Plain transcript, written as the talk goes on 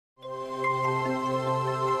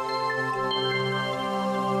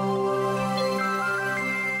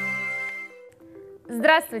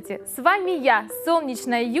Здравствуйте! С вами я,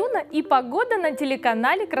 солнечная Юна, и погода на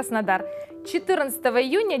телеканале Краснодар. 14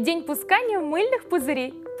 июня – день пускания мыльных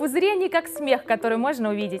пузырей. Пузыри они как смех, который можно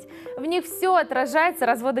увидеть. В них все отражается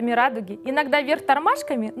разводами радуги, иногда вверх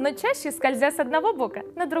тормашками, но чаще скользя с одного бока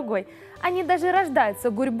на другой. Они даже рождаются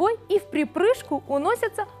гурьбой и в припрыжку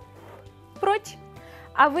уносятся прочь.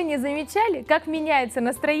 А вы не замечали, как меняется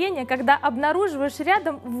настроение, когда обнаруживаешь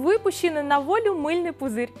рядом выпущенный на волю мыльный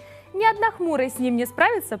пузырь? Ни одна хмурая с ним не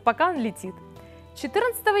справится, пока он летит.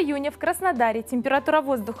 14 июня в Краснодаре температура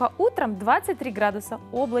воздуха утром 23 градуса,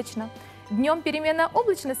 облачно. Днем переменная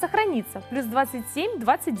облачность сохранится, плюс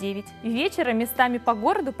 27-29. Вечером местами по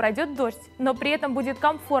городу пройдет дождь, но при этом будет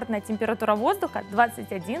комфортная температура воздуха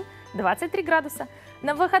 21-23 градуса.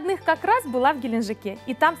 На выходных как раз была в Геленджике,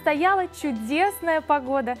 и там стояла чудесная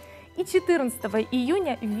погода. И 14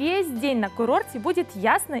 июня весь день на курорте будет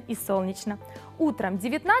ясно и солнечно. Утром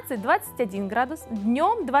 19-21 градус,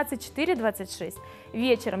 днем 24-26,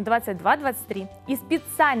 вечером 22-23. И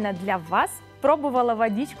специально для вас пробовала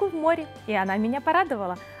водичку в море, и она меня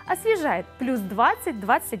порадовала. Освежает, плюс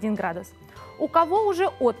 20-21 градус. У кого уже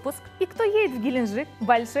отпуск и кто едет в Геленджик,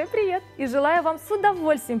 большой привет! И желаю вам с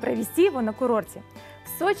удовольствием провести его на курорте.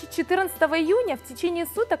 В Сочи 14 июня в течение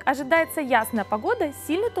суток ожидается ясная погода,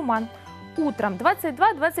 сильный туман. Утром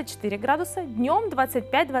 22-24 градуса, днем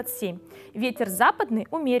 25-27. Ветер западный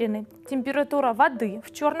умеренный. Температура воды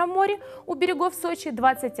в Черном море у берегов Сочи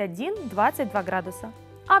 21-22 градуса.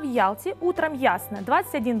 А в Ялте утром ясно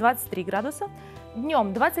 21-23 градуса,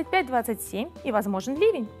 днем 25-27 и возможен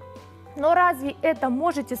ливень. Но разве это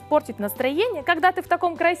может испортить настроение, когда ты в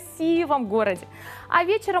таком красивом городе? А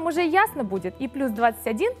вечером уже ясно будет и плюс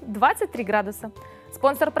 21-23 градуса.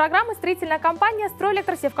 Спонсор программы – строительная компания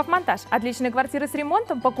 «Стройэлектросевков-монтаж». Отличные квартиры с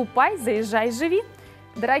ремонтом покупай, заезжай, живи.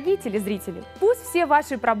 Дорогие телезрители, пусть все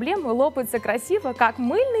ваши проблемы лопаются красиво, как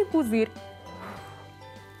мыльный пузырь.